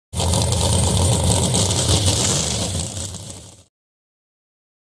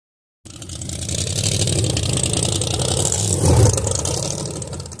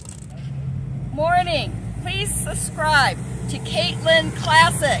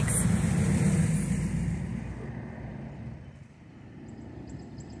Classics.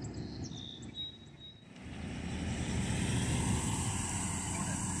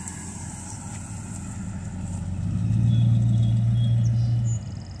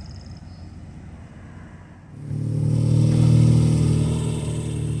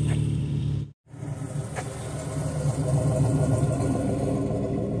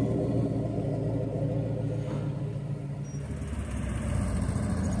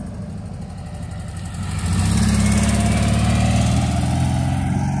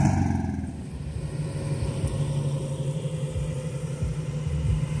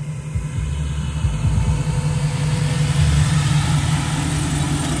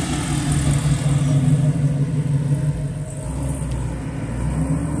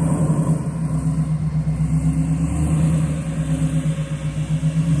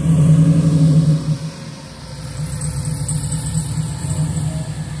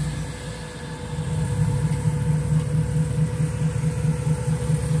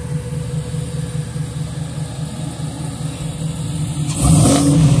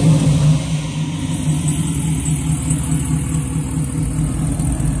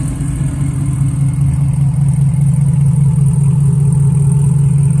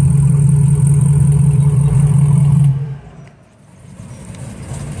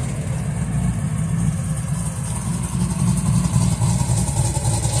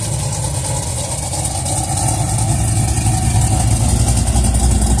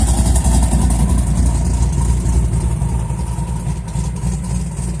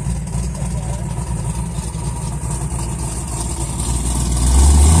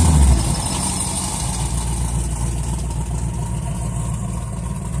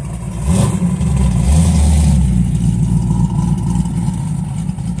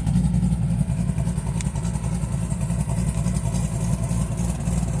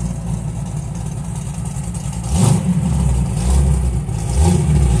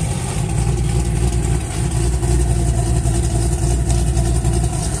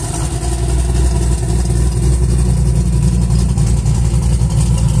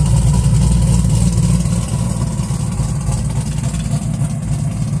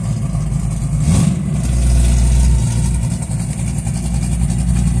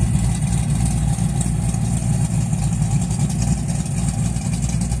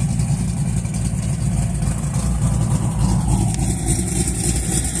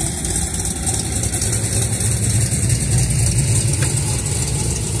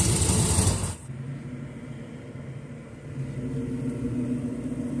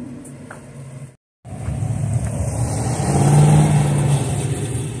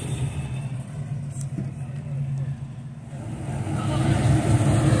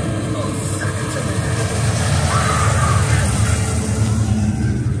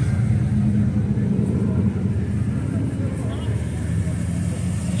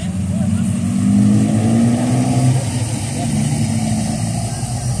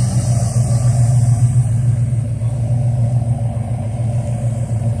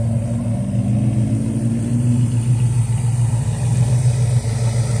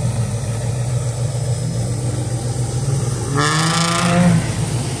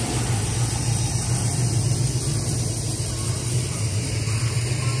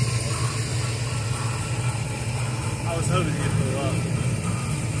 was hoping you'd pull up.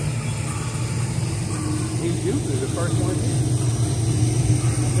 He's usually the first one in.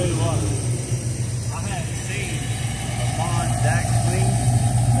 I'll tell you what, I hadn't seen a Bond that clean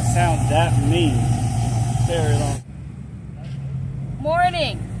that sounds that mean. Very long.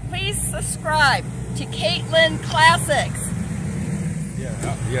 Morning. Please subscribe to Caitlin Classics.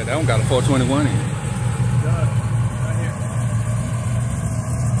 Yeah, that one got a 421 in it.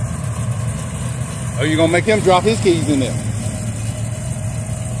 Oh, you gonna make him drop his keys in there?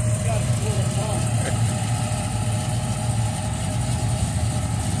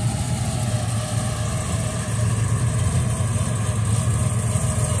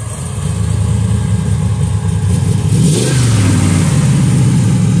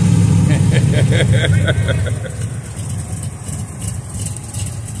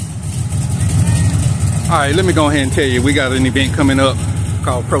 All right, let me go ahead and tell you, we got an event coming up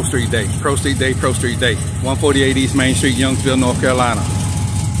called Pro Street Day. Pro Street Day, Pro Street Day. 148 East Main Street, Youngsville, North Carolina.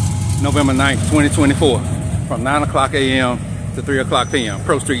 November 9th, 2024. From 9 o'clock a.m. to 3 o'clock p.m.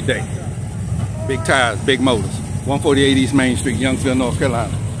 Pro Street Day. Big tires, big motors. 148 East Main Street, Youngsville, North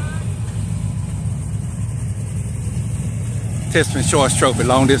Carolina. Testman Shorts Trophy,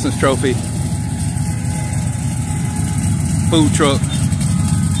 long distance trophy. Food truck.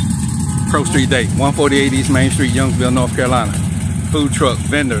 Pro Street Day, 148 East Main Street, Youngsville, North Carolina. food truck,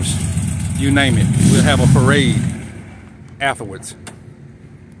 vendors, you name it. We'll have a parade afterwards.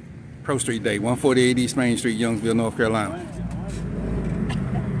 Pro Street Day, 148 East Main Street, Youngsville, North Carolina.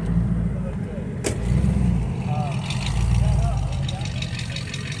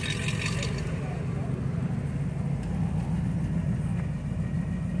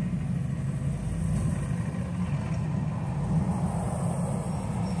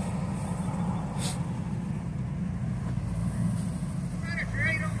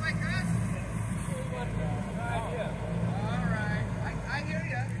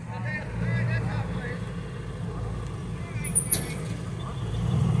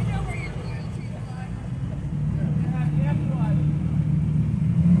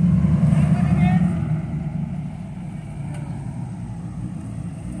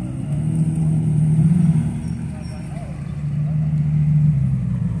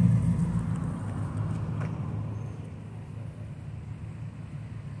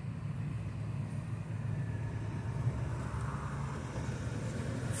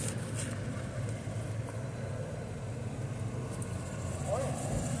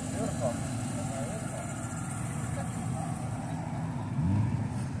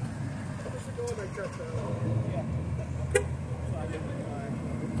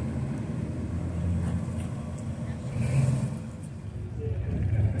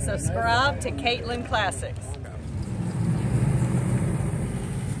 Subscribe to Caitlin Classics.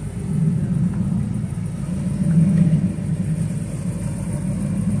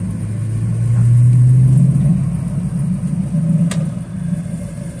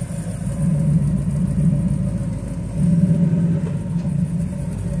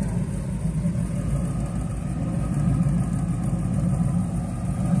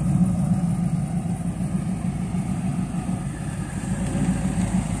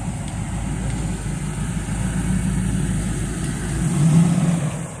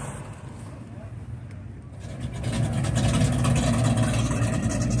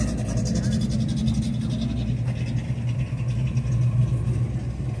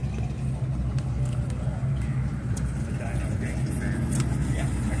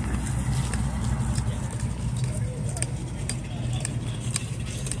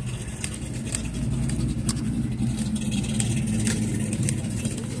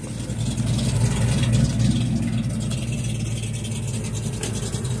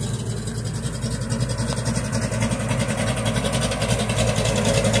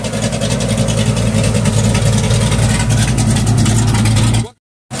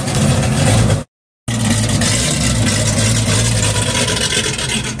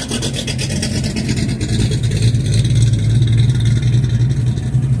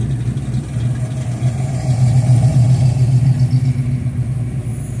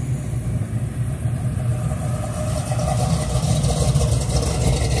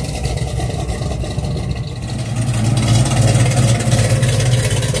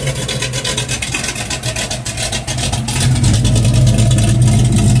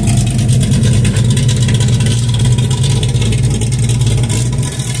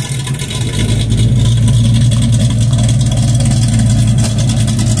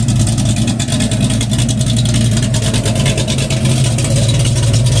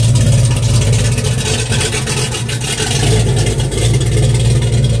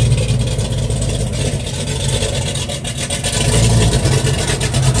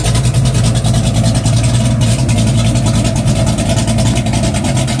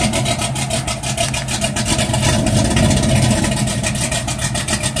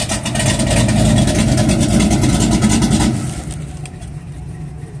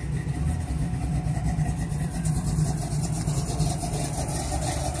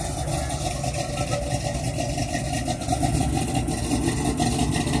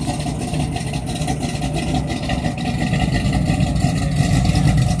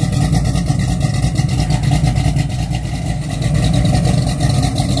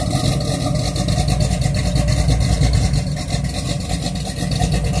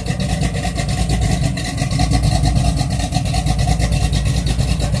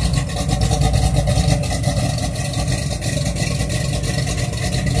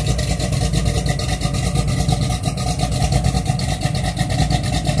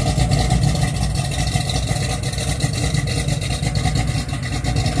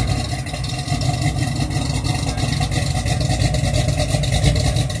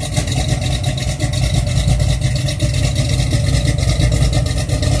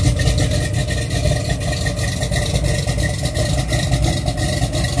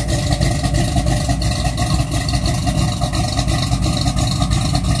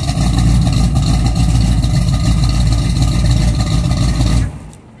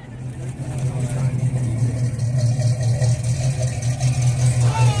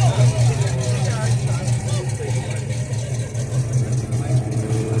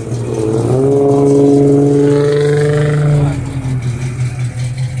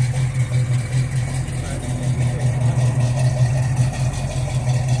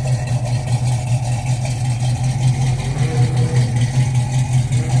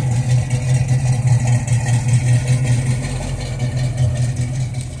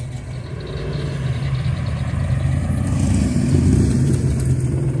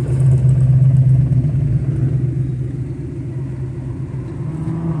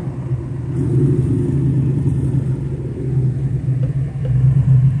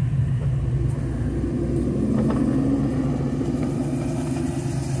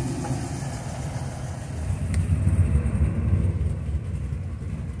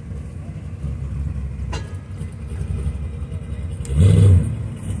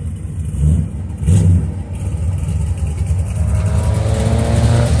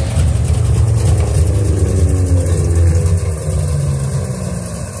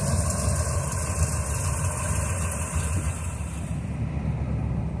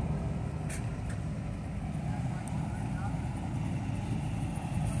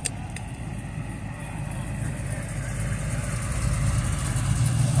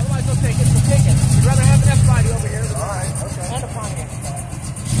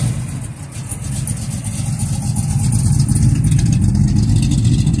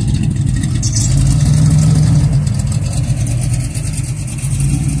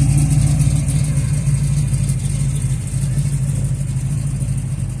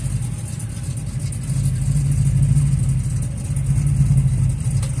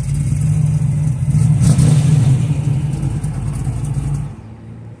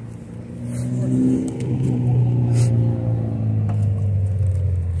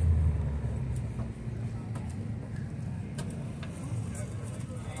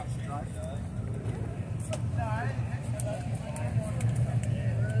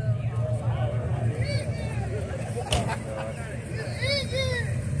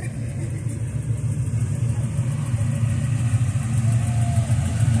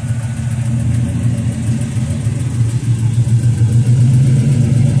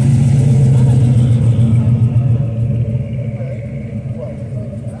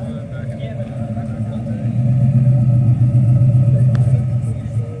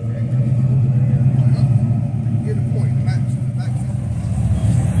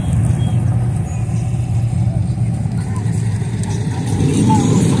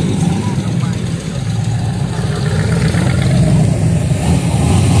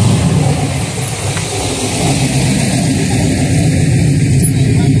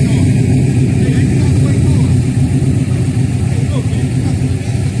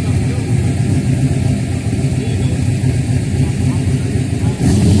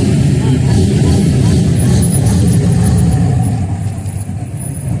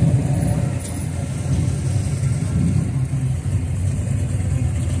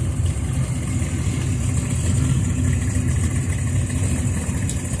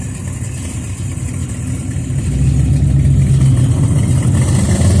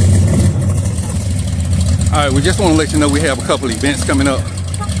 Alright, we just want to let you know we have a couple events coming up.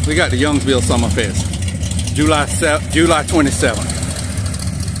 We got the Youngsville Summer Fest, July 27th,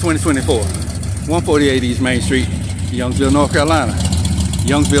 2024, 148 East Main Street, Youngsville, North Carolina.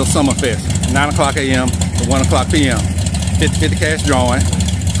 Youngsville Summer Fest, 9 o'clock a.m. to 1 o'clock p.m. 50-50 cash drawing,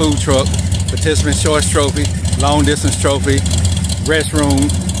 food truck, participant's choice trophy, long distance trophy, restroom,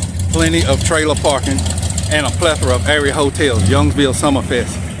 plenty of trailer parking, and a plethora of area hotels. Youngsville Summer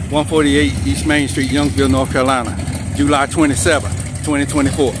Fest, 148 East Main Street, Youngsville, North Carolina, July 27th,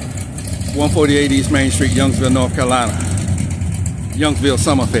 2024, 148 East Main Street, Youngsville, North Carolina. Youngsville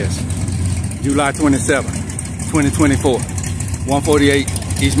Summer Fest, July 27th, 2024,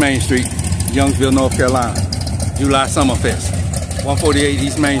 148 East Main Street, Youngsville, North Carolina. July Summer Fest, 148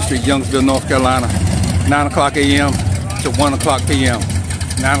 East Main Street, Youngsville, North Carolina, 9 o'clock a.m. to 1 o'clock p.m.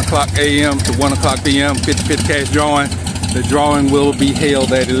 9 o'clock a.m. to 1 o'clock p.m. 50-50 cash drawing. The drawing will be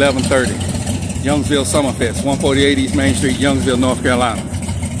held at 11:30. Youngsville Summer Fest, 148 East Main Street, Youngsville, North Carolina.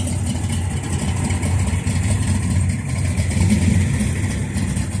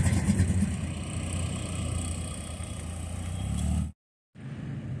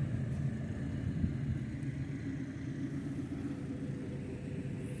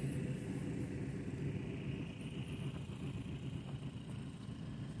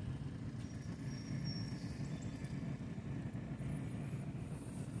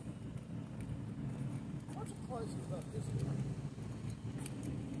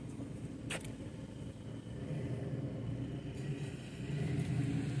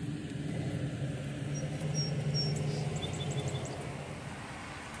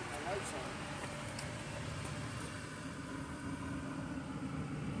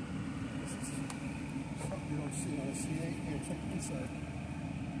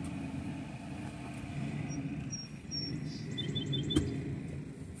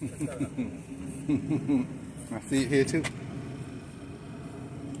 I see it here too.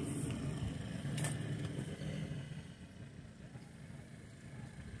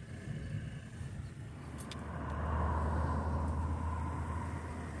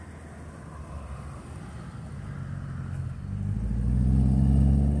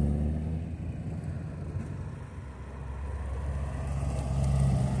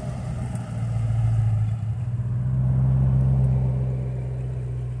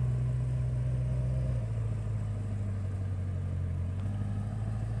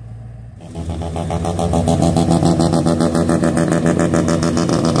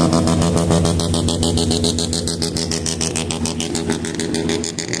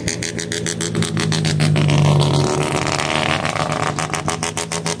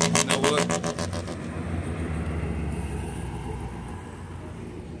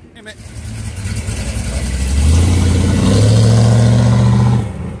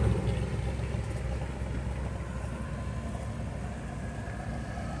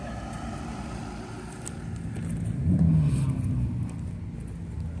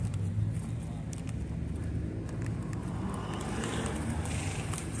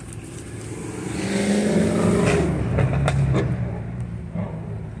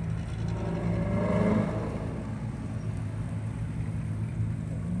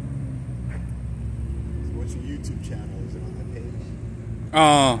 YouTube channel, is it on the page?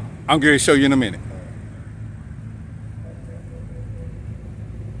 I'm going to show you in a minute.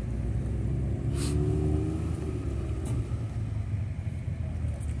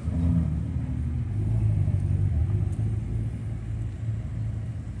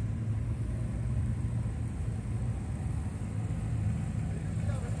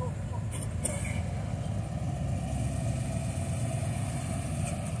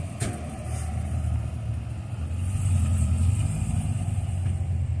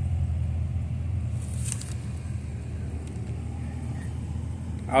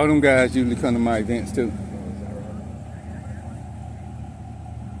 All them guys usually come to my events too.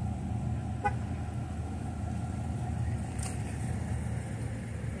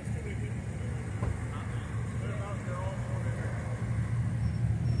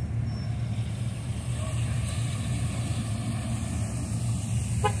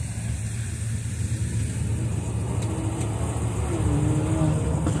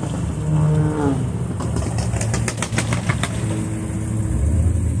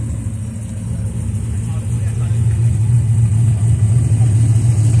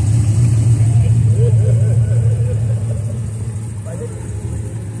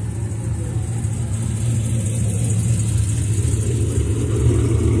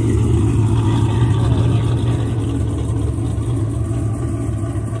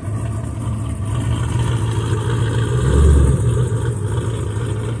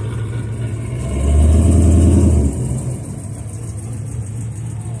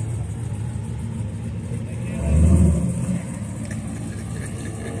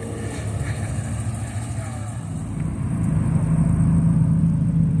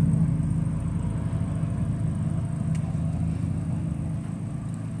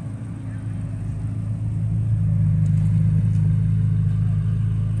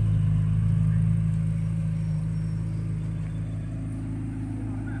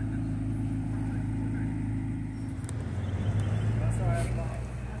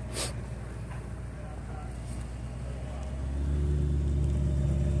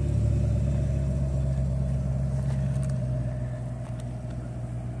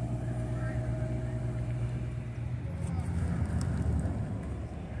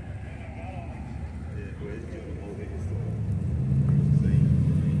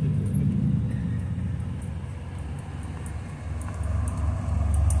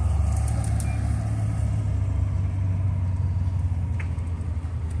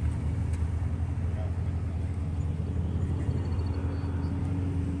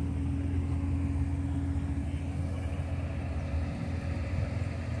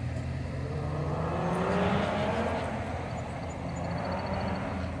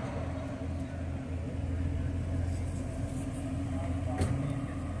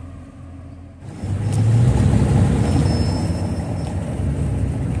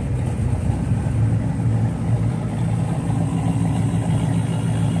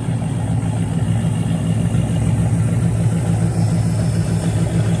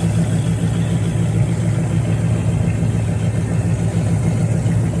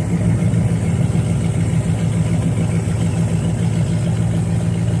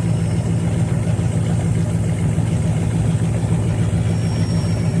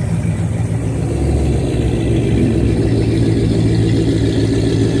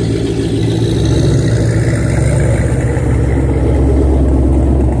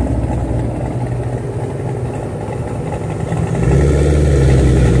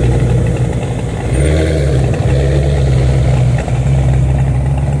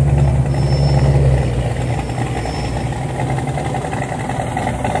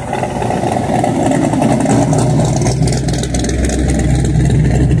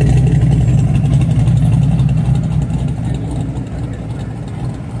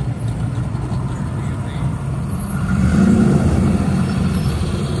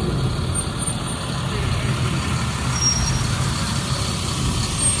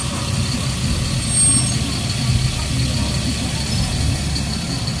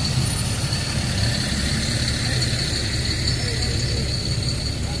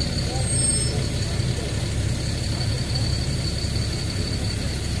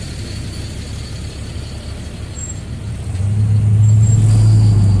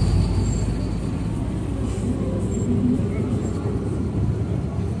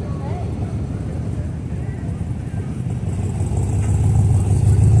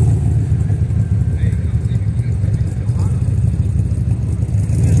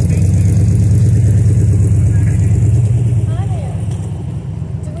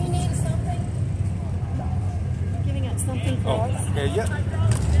 Oh, okay, yeah.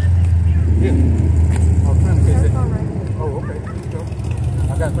 Yeah. I was trying to catch it. Oh, okay. Here you go.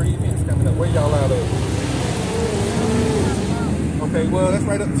 I got 3 events coming up. Where y'all out of? Okay, well, that's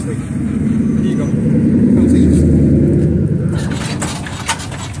right up the street. Here you go. Come see you.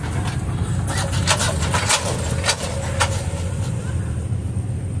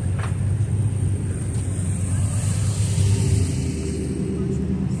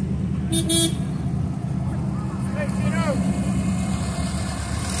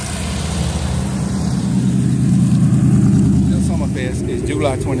 Is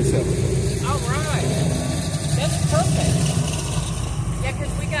July 27th. All right. That's perfect. Yeah,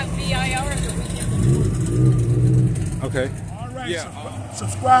 because we got VIR the weekend. Okay. All right. Yeah.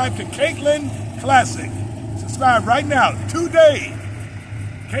 Subscribe to Caitlin Classic. Subscribe right now, today.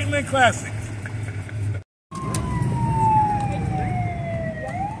 Caitlin Classic.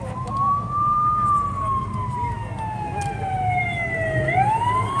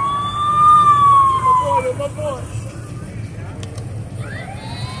 My boy.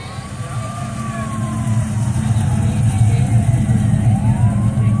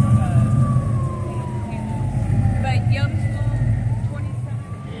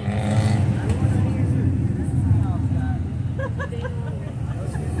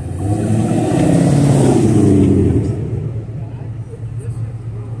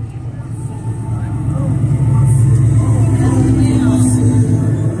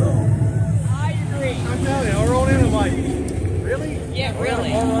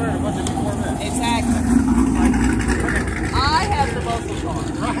 Exactly. I have the muscle car.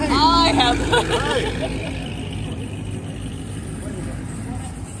 Right. I have the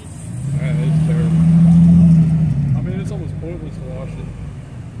It's terrible. I mean, it's almost pointless to watch it,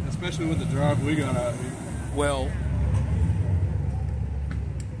 especially with the drive we got out here. Well,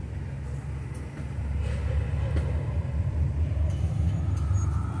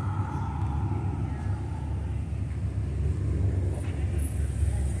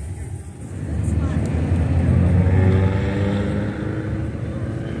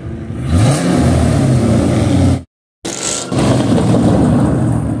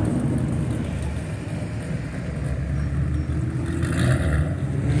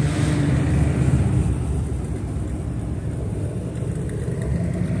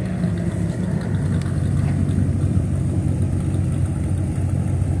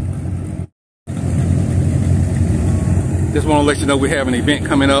 just want to let you know we have an event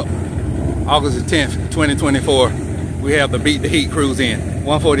coming up August the 10th, 2024. We have the Beat the Heat Cruise in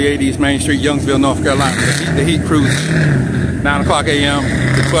 148 East Main Street, Youngsville, North Carolina. The Beat the Heat Cruise, 9 o'clock a.m.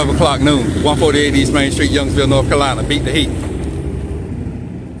 to 12 o'clock noon. 148 East Main Street, Youngsville, North Carolina. Beat the Heat.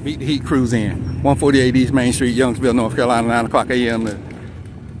 Beat the Heat Cruise in 148 East Main Street, Youngsville, North Carolina. 9 o'clock a.m. to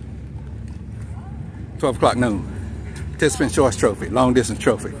 12 o'clock noon. Participant's Choice Trophy, long distance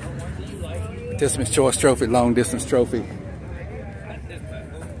trophy. Participant's Choice Trophy, long distance trophy.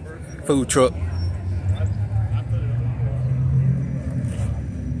 Food truck.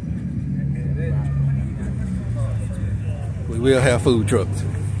 We will have food trucks.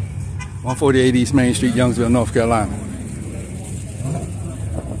 148 East Main Street, Youngsville, North Carolina.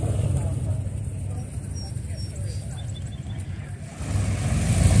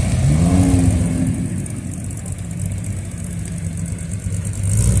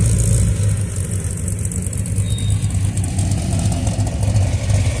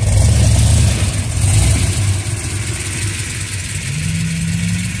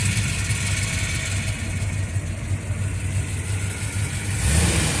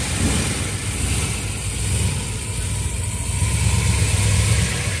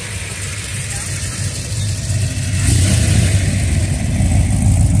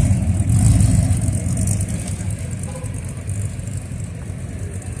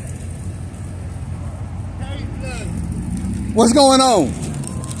 What's going on?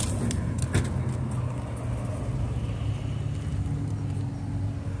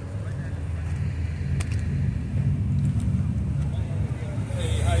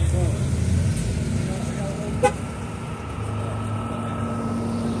 Hey, how you doing?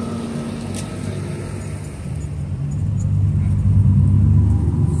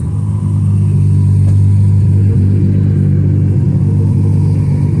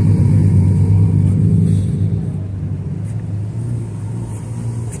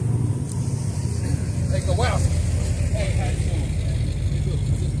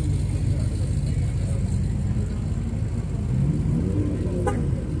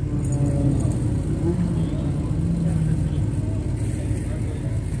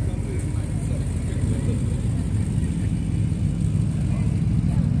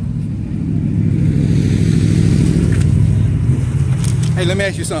 let me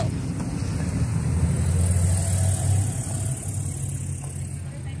ask you something.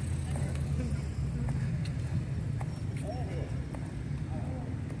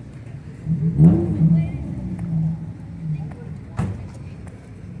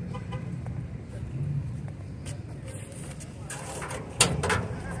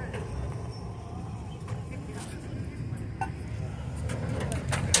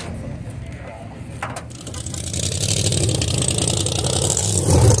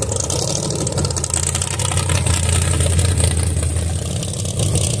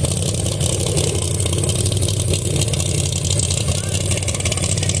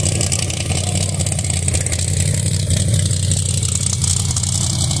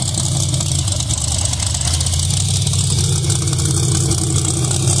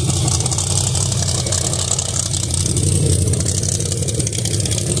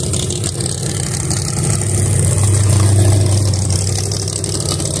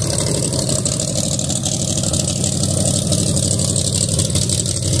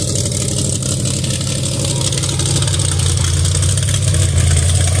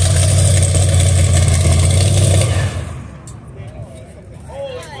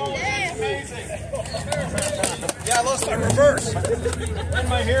 Reverse. Where's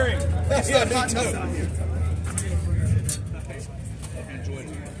my hearing? Yeah, me too.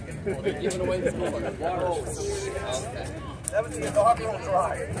 Giving away the floor. That was the inaugural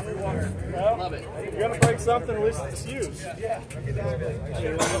drive. Well, love it. If you're going to break something, at least it's used. Yeah.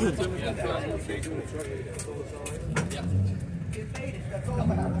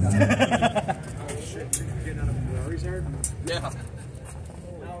 Yeah.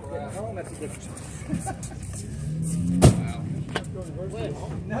 That's a good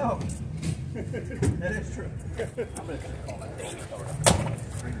No. That is true.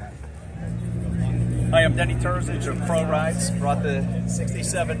 Hi, I'm Denny Terzage of Pro Rides. Brought the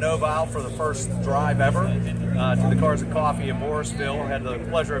 67 Novile for the first drive ever to the Cars and Coffee in Morrisville. Had the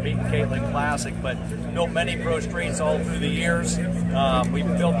pleasure of meeting Caitlin Classic, but built many Pro Streets all through the years. We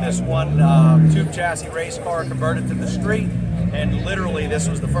built this one tube chassis race car, converted to the street, and literally this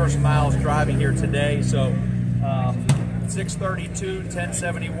was the first miles driving here today. So 632,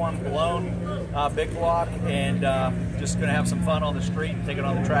 1071 blown, big block, and just going to have some fun on the street and take it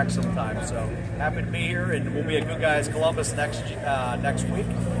on the track sometime. So happy to be here, and we'll be at Good Guys Columbus next week,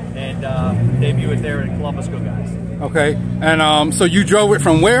 and debut it there in Columbus Good Guys. Okay, and so you drove it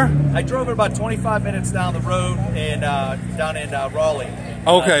from where? I drove it about 25 minutes down the road and down in Raleigh.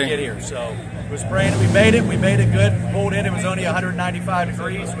 Okay. To get here, so it was spraying. We made it good. Pulled in. It was only 195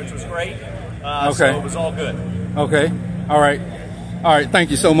 degrees, which was great. Okay. So it was all good. Okay. All right.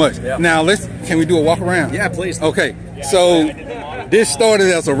 Thank you so much. Yeah. Now can we do a walk around? Yeah, please. Okay. So this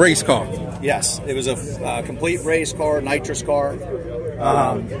started as a race car. Yes, it was a complete race car, nitrous car.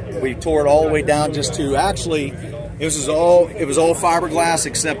 We tore it all the way down just to actually. It was all fiberglass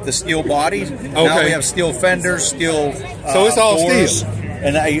except the steel body. Okay. Now we have steel fenders, steel. So it's all doors. steel.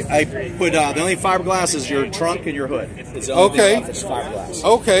 And I put the only fiberglass is your trunk and your hood. It's the only thing left is fiberglass.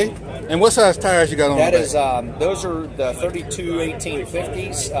 Okay. And what size tires you got on that? The Is those are the 32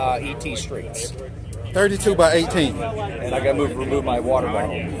 1850s ET streets. 32 by 18. And I got to remove my water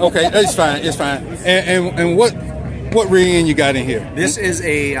bottle. Okay, that's fine. It's fine. And what rear end you got in here? This is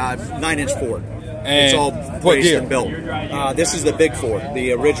a 9-inch Ford. And it's all what raced year? and built. This is the big Ford,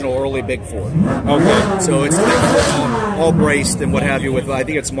 the original early big Ford. Okay. So it's the big Ford, all braced and what have you. With I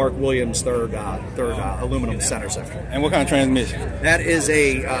think it's Mark Williams' third aluminum center section. And what kind of transmission? That is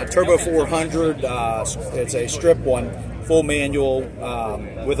a Turbo 400. It's a strip one, full manual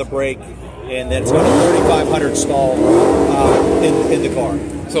with a brake, and then it's got a 3500 stall in the car.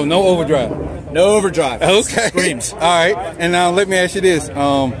 So no overdrive. No overdrive. Okay. Screams. All right. And now let me ask you this.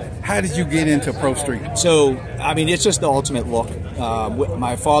 How did you get into Pro Street? So, I mean, it's just the ultimate look.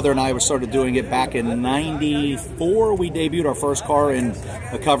 My father and I started doing it back in '94. We debuted our first car in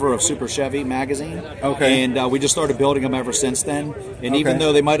the cover of Super Chevy magazine. Okay. And we just started building them ever since then. And even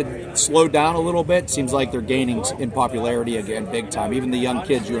though they might have slowed down a little bit, it seems like they're gaining in popularity again big time. Even the young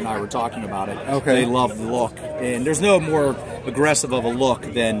kids, you and I were talking about it. Okay. They love the look. And there's no more aggressive of a look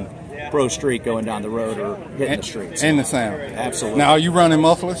than Pro Street going down the road or hitting the streets. And the sound. Absolutely. Now, are you running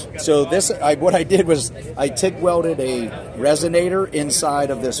mufflers? So what I did was I TIG welded a resonator inside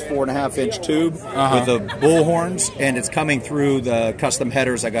of this 4.5-inch tube with the bull horns, and it's coming through the custom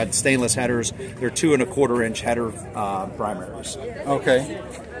headers. I got stainless headers. They're 2.25-inch header primaries. Okay.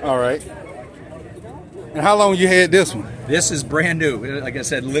 All right. And how long you had this one? This is brand new. Like I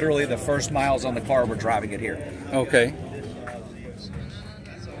said, literally the first miles on the car, we're driving it here. Okay.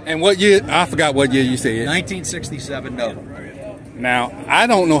 And what year? I forgot what year you said. 1967 Nova. Now, I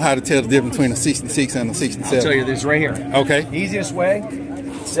don't know how to tell the difference between a 66 and a 67. I'll tell you this right here. Okay. Easiest way,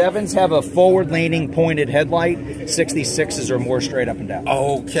 7s have a forward-leaning pointed headlight. 66s are more straight up and down.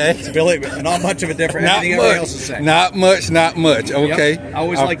 Okay. Believe it, not much of a difference. Not Everything much. everybody else is saying. Not much. Okay. Yep. I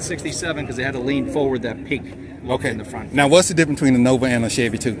always liked 67 because they had to lean forward that peak look in the front. Now, what's the difference between a Nova and a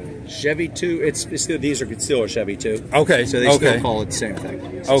Chevy 2? Chevy 2, it's still, these are still a Chevy 2. Okay. So they still call it the same thing.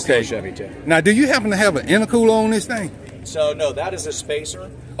 It's still a Chevy 2. Now, do you happen to have an intercooler on this thing? So no, that is a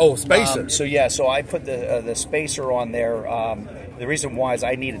spacer. Oh, spacer. So I put the spacer on there. The reason why is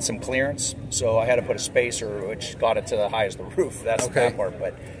I needed some clearance, so I had to put a spacer, which got it to the highest of the roof. That's that part.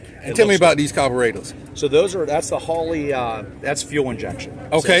 But and tell me about these carburetors. So that's the Holley. That's fuel injection.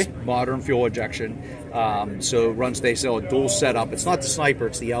 Okay. So modern fuel injection. So it runs. They sell a dual setup. It's not the Sniper.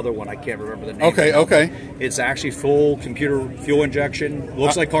 It's the other one. I can't remember the name. Okay. It's actually full computer fuel injection.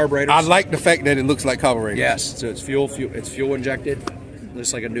 Looks like carburetors. I like the fact that it looks like carburetors. Yes. So it's it's fuel injected.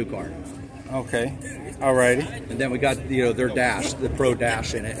 Looks like a new car. Okay. Alrighty. And then we got their dash, the Pro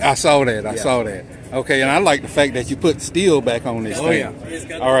Dash in it. I saw that. I saw that. Okay, and I like the fact that you put steel back on this thing.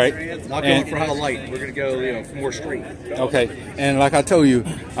 Yeah. All right. Not going for how light. We're going to go more street. Okay. And like I told you,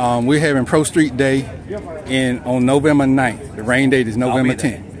 we're having Pro Street Day on November 9th. The rain date is November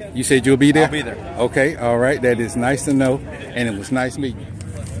 10th. You said you'll be there? I'll be there. Okay. All right. That is nice to know, and it was nice meeting you.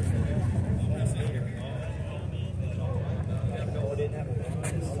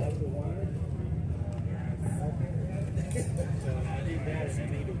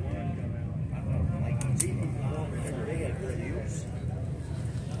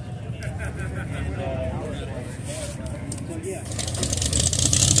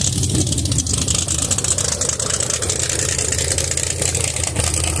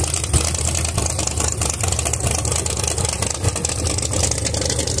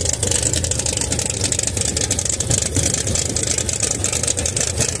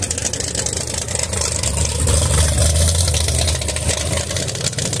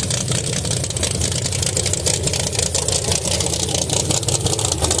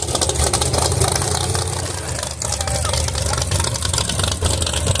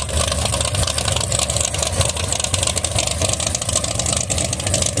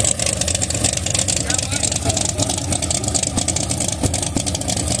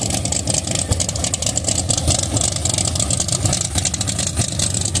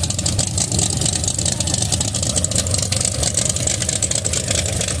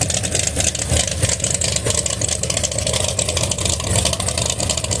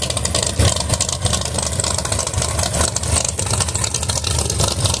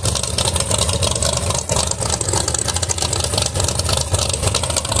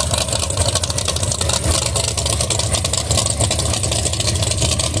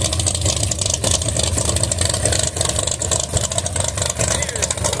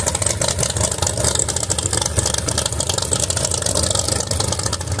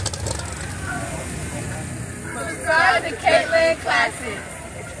 Classics.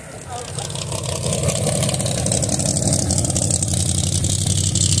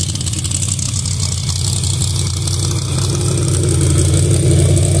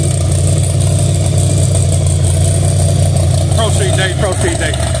 Pro Street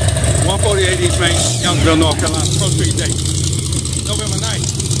Day. 148 East Main, Youngsville, North Carolina. Pro Street Day. November 9th,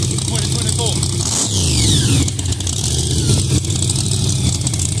 2024.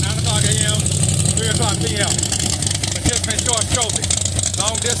 9 o'clock a.m., 3 o'clock p.m. Participant choice trophy,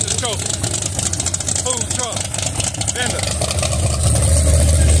 long distance trophy, food truck, vendors.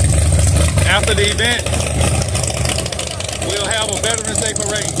 After the event, we'll have a Veterans Day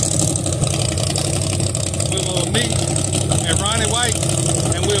parade. We will meet at Ronnie White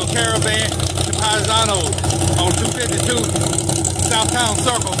and we'll caravan to Paisano on 252 Southtown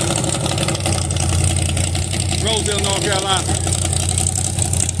Circle, Morrisville, North Carolina.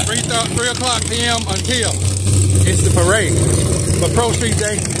 3 o'clock p.m. until it's the parade for Pro Street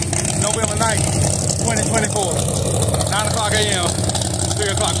Day, November 9th, 2024. 9 o'clock a.m.,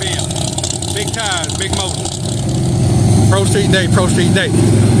 3 o'clock p.m. Big tires, big motors. Pro Street Day, Pro Street Day.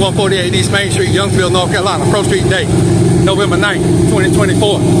 148 East Main Street, Youngsville, North Carolina. Pro Street Day, November 9th,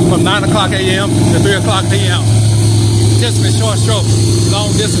 2024. From 9 o'clock a.m. to 3 o'clock p.m. Participant choice trophy, long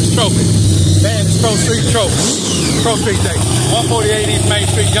distance trophy. Vantage Pro Street trophy. Pro Street Day, 148 East Main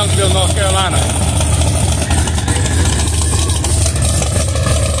Street, Youngsville, North Carolina.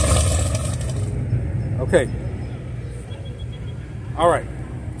 Okay. All right.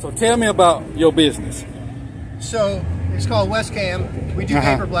 So tell me about your business. So it's called Westcam. We do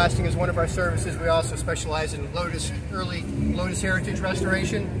vapor blasting as one of our services. We also specialize in early Lotus heritage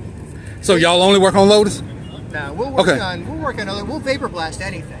restoration. So y'all only work on Lotus? No, we'll work on other. We'll vapor blast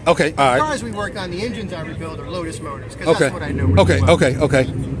anything. Okay, all right. As far as we work on the engines I rebuild are Lotus motors, because Okay. that's what I know. Really Okay, well.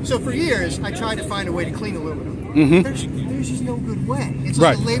 okay. So for years, I tried to find a way to clean aluminum. Mm-hmm. There's just no good way. It's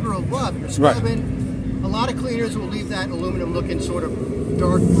like a labor of love. You're scrubbing. A lot of cleaners will leave that aluminum looking sort of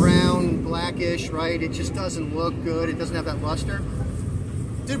dark brown, blackish, right? It just doesn't look good. It doesn't have that luster.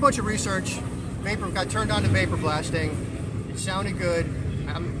 Did a bunch of research. Got turned on to vapor blasting. It sounded good.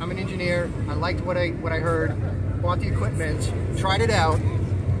 I'm an engineer. I liked what I heard. Bought the equipment. Tried it out.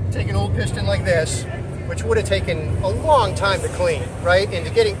 Take an old piston like this, which would have taken a long time to clean, right? And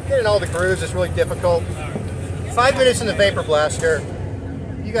to getting all the grooves is really difficult. 5 minutes in the vapor blaster,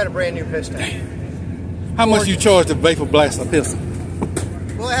 you got a brand new piston. How much you charge to vapor blast a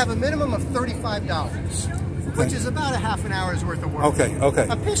piston? Well, I have a minimum of $35, which is about a half an hour's worth of work. Okay.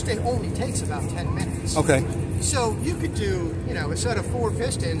 A piston only takes about 10 minutes. Okay. So you could do, a set of 4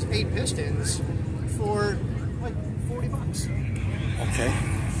 pistons, 8 pistons, for like $40. Okay.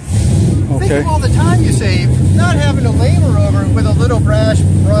 Think of all the time you save, not having to labor over it with a little brush,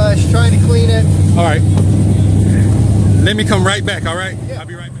 trying to clean it. All right. Let me come right back, all right? Yeah. I'll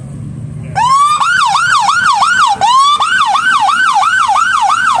be right back.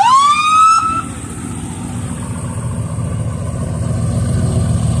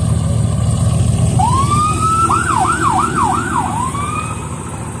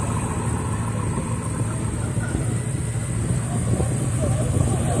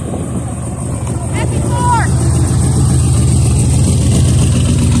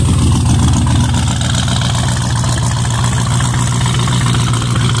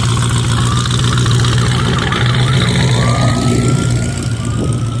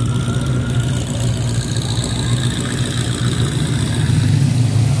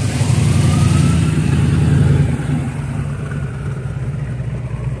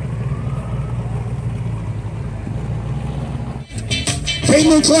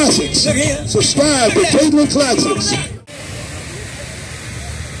 Caitlin Classics. Subscribe to Caitlin Classics.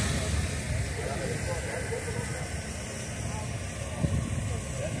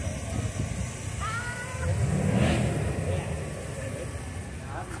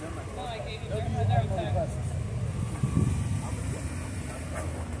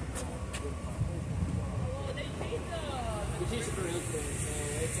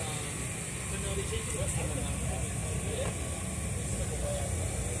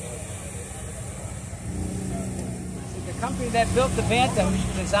 The company that built the Bantam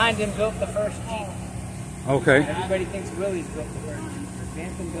designed and built the first Jeep. Okay. Everybody thinks Willys built the first Jeep, but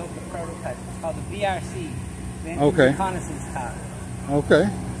Bantam built the prototype. It's called the VRC, Bantam Reconnaissance Car. Okay.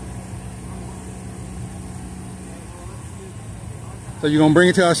 So you're gonna bring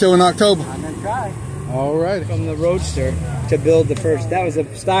it to our show in October? I'm gonna try. All right. From the Roadster to build the first. That was the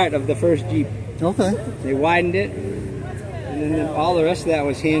start of the first Jeep. Okay. They widened it, and then all the rest of that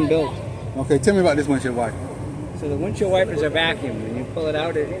was hand built. Okay. Tell me about this windshield wiper. So the windshield wipers are vacuum. When you pull it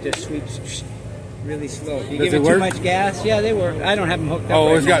out, it just sweeps really slow. If you Does give it it work? too much gas, yeah, they work. I don't have them hooked up. Oh,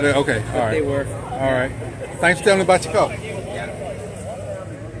 right it's got now, the okay. All right. They work. All right. Thanks for telling me about your car.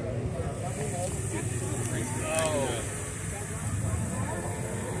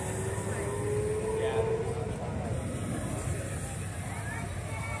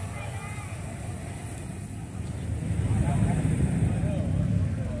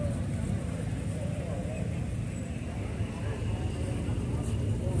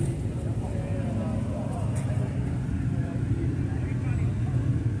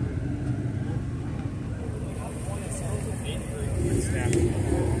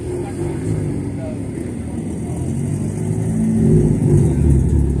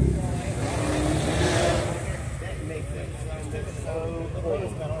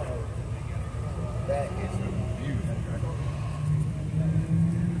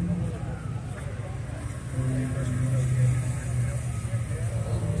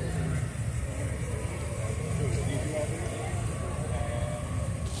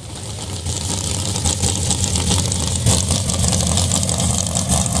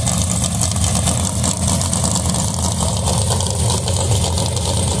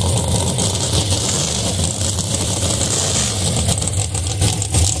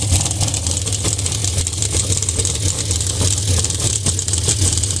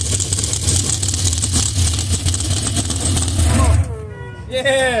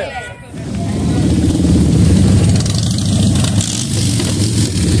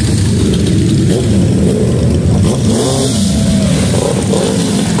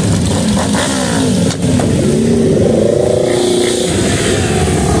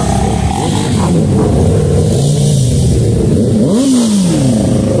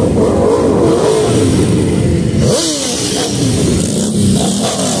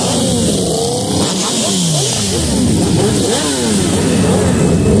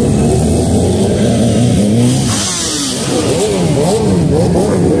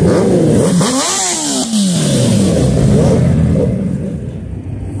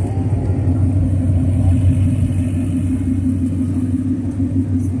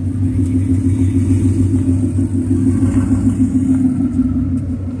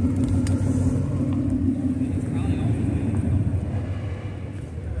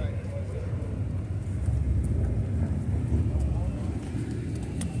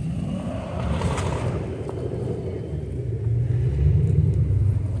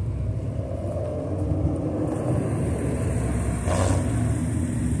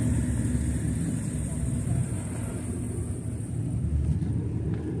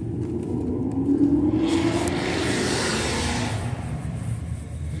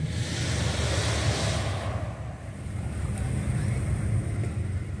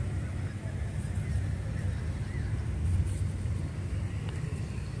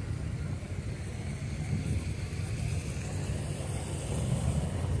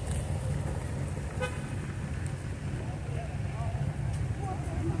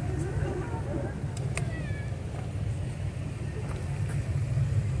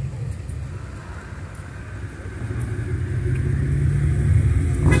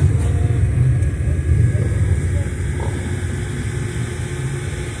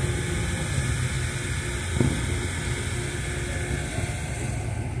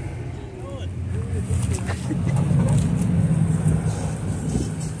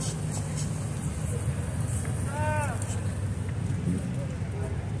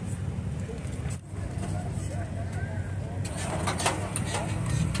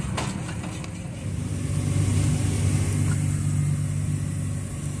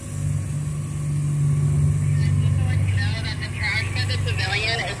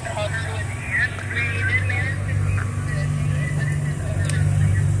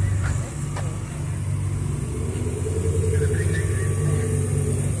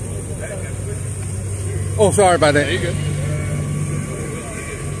 Oh, sorry about that. There you go.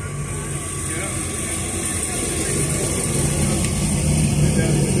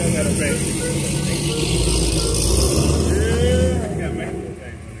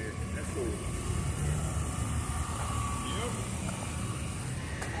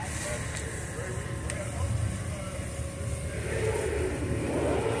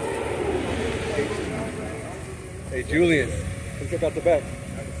 Hey, Julian, come check out the back.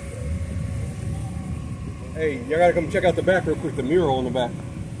 Hey, y'all gotta come check out the back real quick, the mural on the back.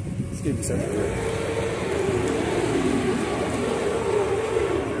 Excuse me, sir.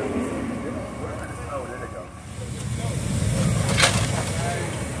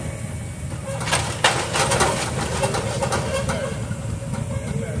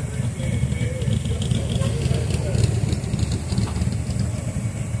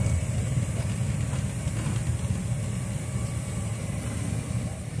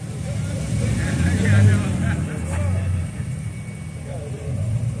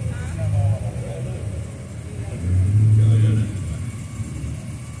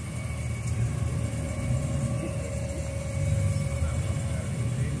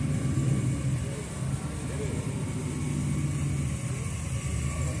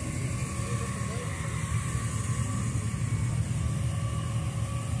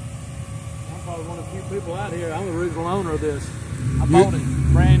 One of the few people out here. I'm the original owner of this. I bought it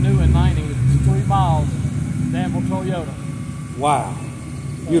brand new in 90. It's 3 miles. Danville Toyota. Wow.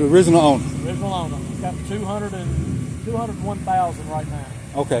 You're the original owner. Original owner. It's got 201,000 right now.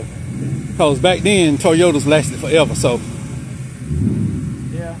 Okay. Because back then Toyotas lasted forever, so.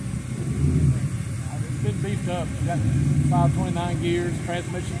 Yeah. It's been beefed up. It's got 529 gears.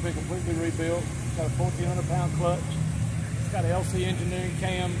 Transmission's been completely rebuilt. It's got a 1,400-pound clutch. It's got an LC engineering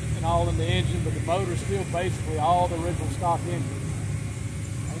cam and all in the engine, but the motor's still basically all the original stock engine.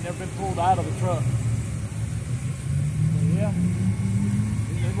 Ain't never been pulled out of the truck. But yeah,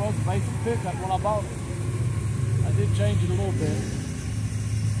 it was a basic pickup when I bought it. I did change it a little bit.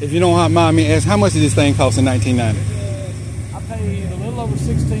 If you don't mind me asking, how much did this thing cost in 1990? I paid a little over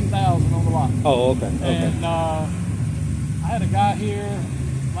 $16,000 on the lot. Oh, okay. And I had a guy here.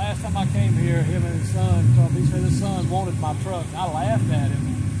 Last time I came here, him and his son told me, he said his son wanted my truck. I laughed at him.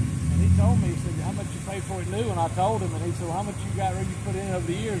 And he told me, he said, how much you paid for it new? And I told him, and he said, well, how much you got ready to put in over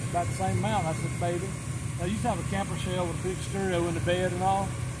the years? About the same amount. I said, baby, I used to have a camper shell with a big stereo in the bed and all.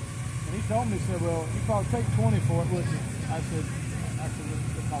 And he told me, he said, well, you probably take 20 for it, wouldn't you? I said,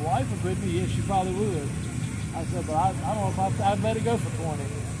 if my wife was with me, yes, she probably would. I said, but I don't know if I'd let it go for 20.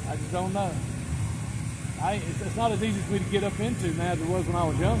 I just don't know. It's not as easy for me to get up into now as it was when I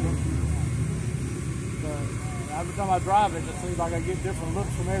was younger. But every time I drive it, it seems like I get different looks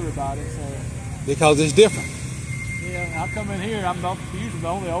from everybody. So Because it's different. yeah, I come in here, I'm usually the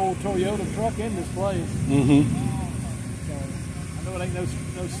only old Toyota truck in this place. Mm-hmm. So I know it ain't no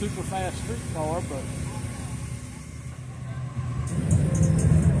super fast street car, but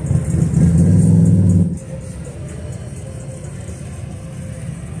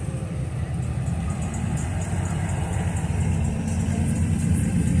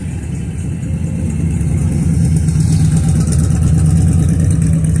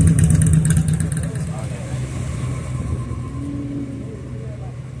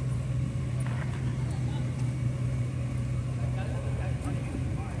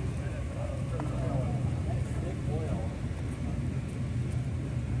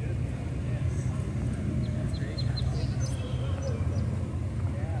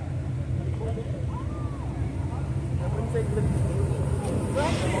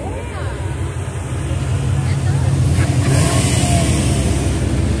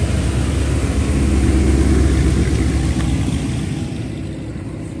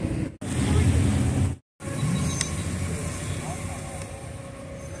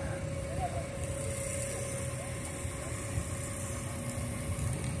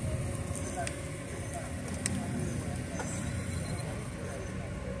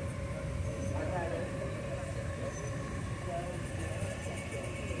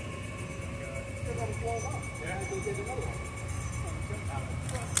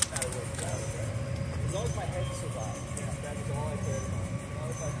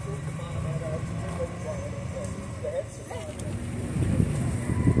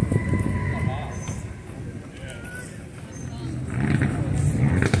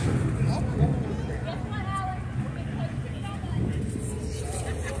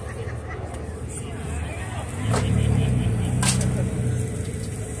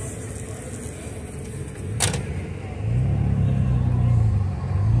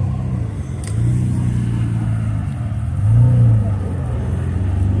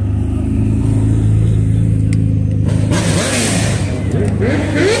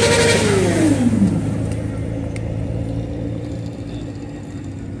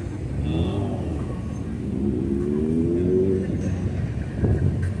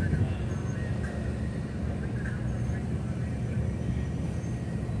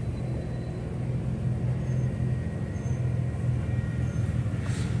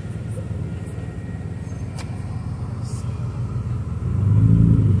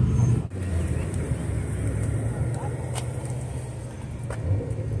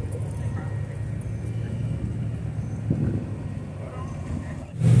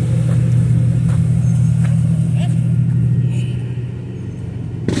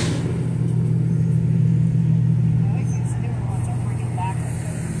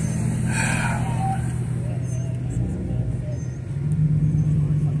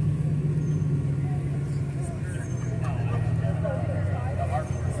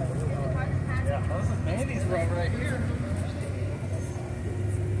right here.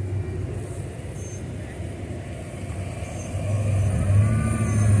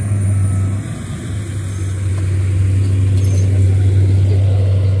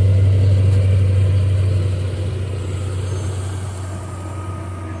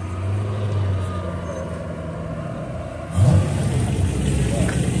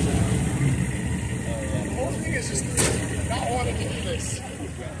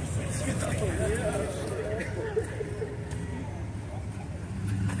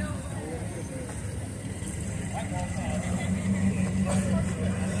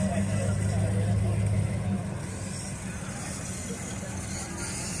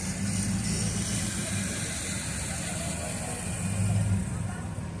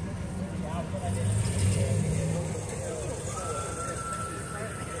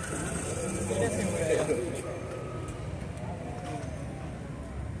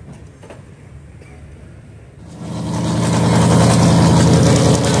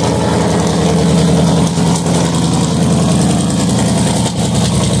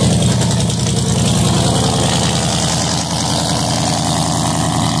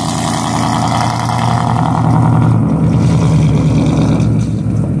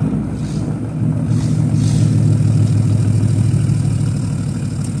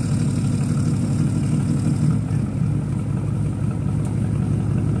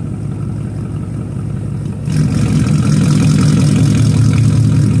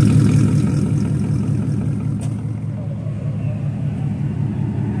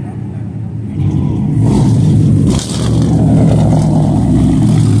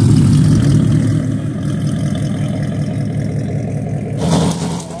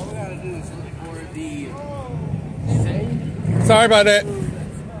 Sorry about that.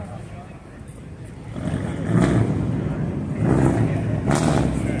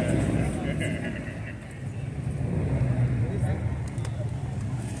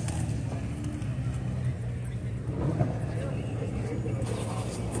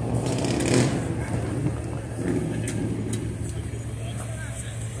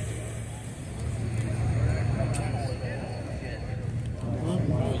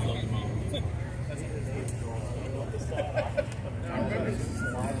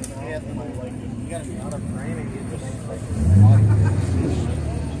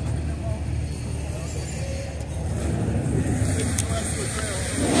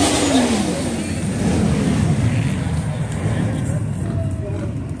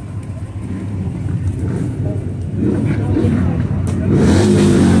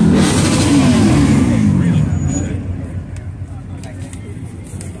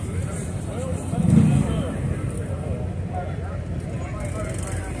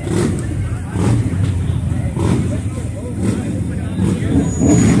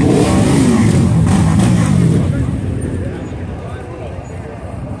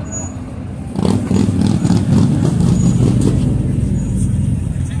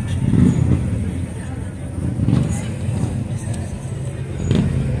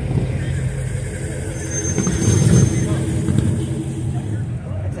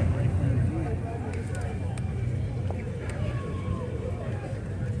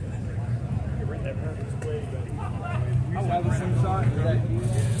 Oh, well, the same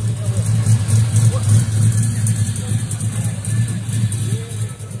side?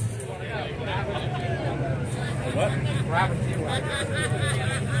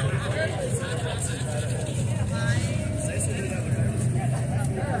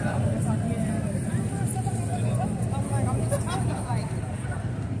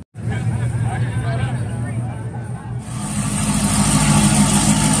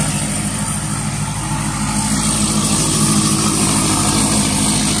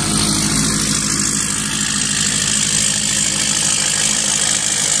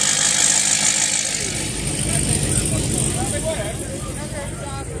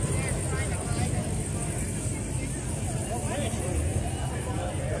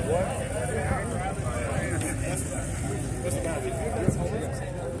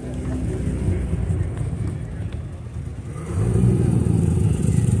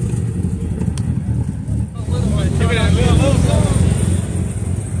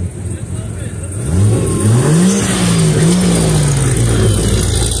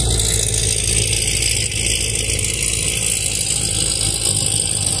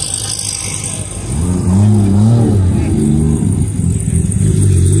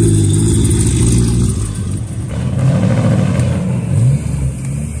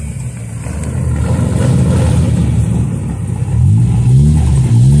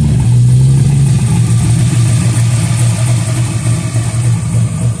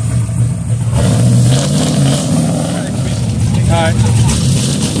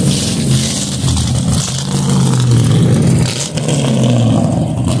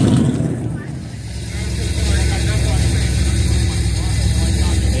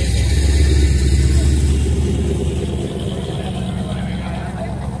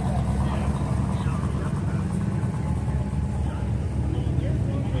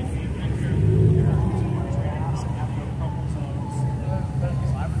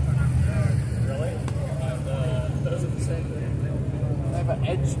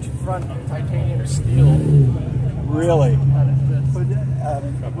 front titanium steel. Really?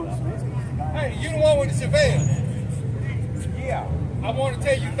 Hey, you the one with the surveillance? Yeah. I want to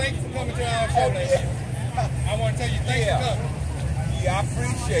tell you thanks for coming to our show, lady. I want to tell you thanks for coming. Yeah, I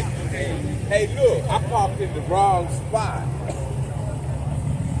appreciate you. Hey, look, I parked in the wrong spot.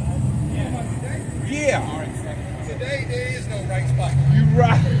 Yeah. Today there is no right spot. You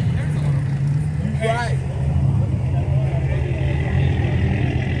right. You right.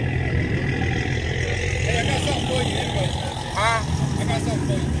 Hey, I got something for you anyway. Huh? I got something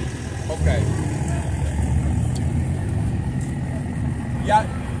for you. Okay. Yeah,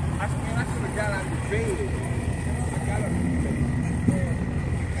 I should have got out of the bed. I got up.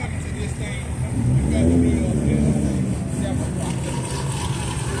 Coming to this thing, you got to be up there. 7 o'clock.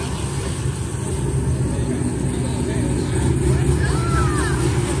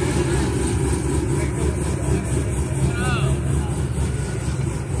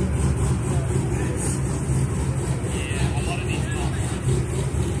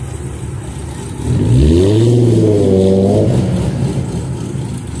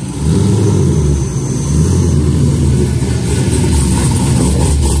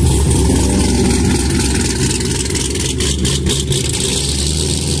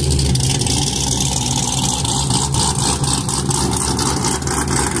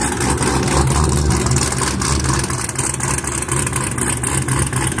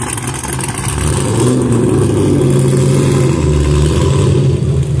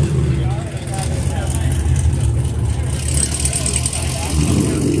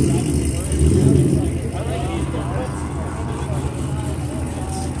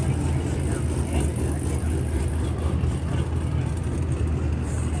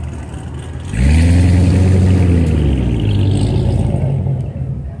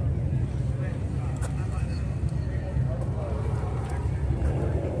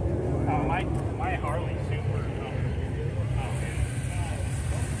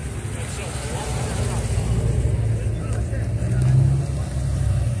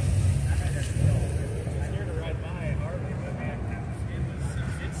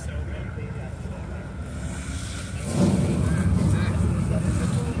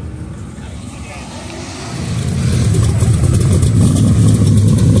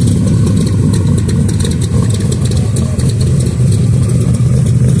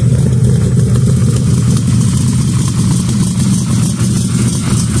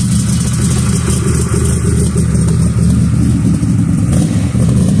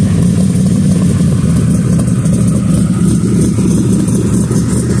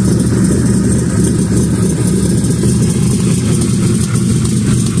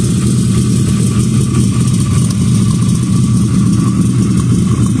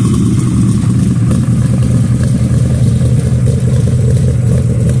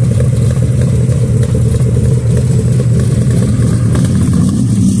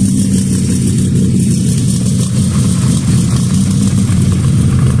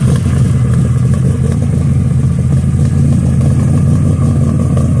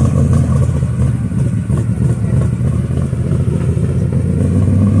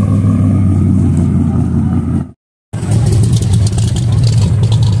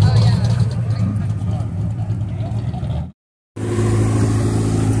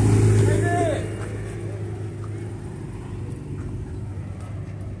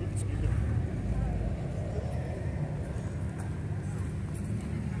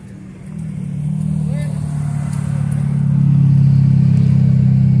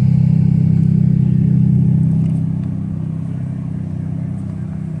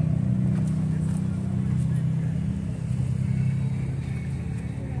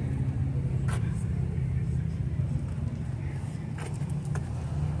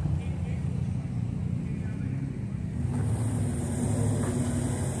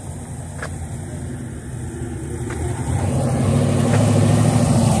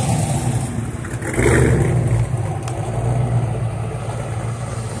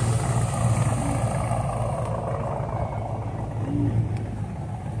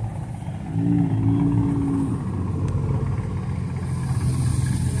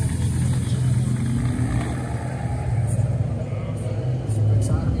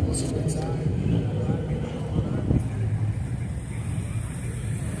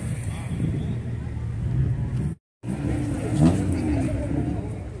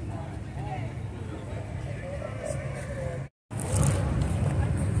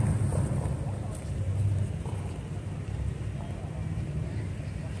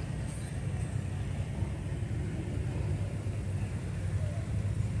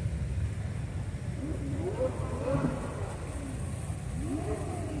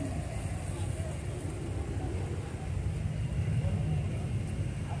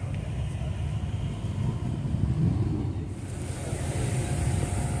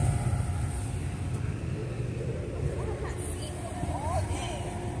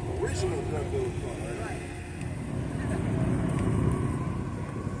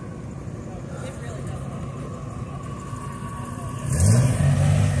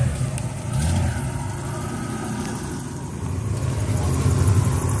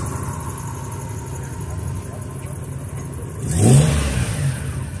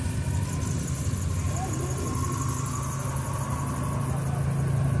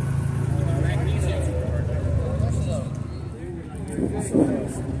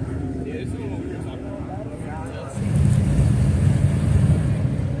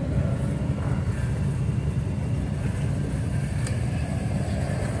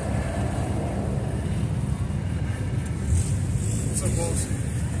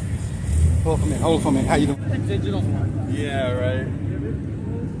 Hold for me. Hold for me. How you doing? Digital. Yeah, right.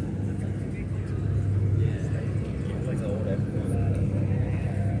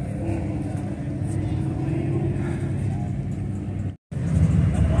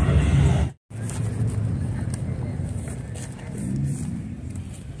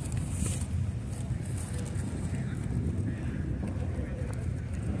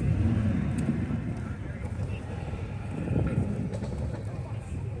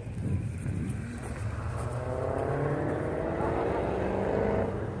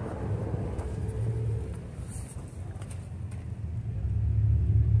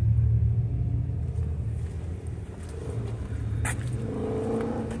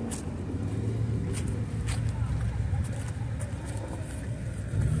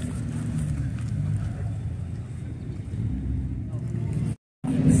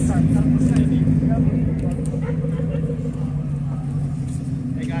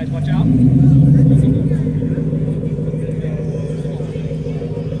 Hey guys, watch out.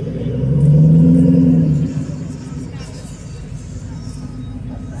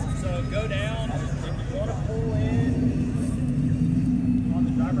 So go down. If you want to pull in on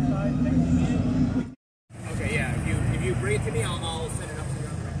the driver's side, okay, yeah. If you bring it to me, I'll send it.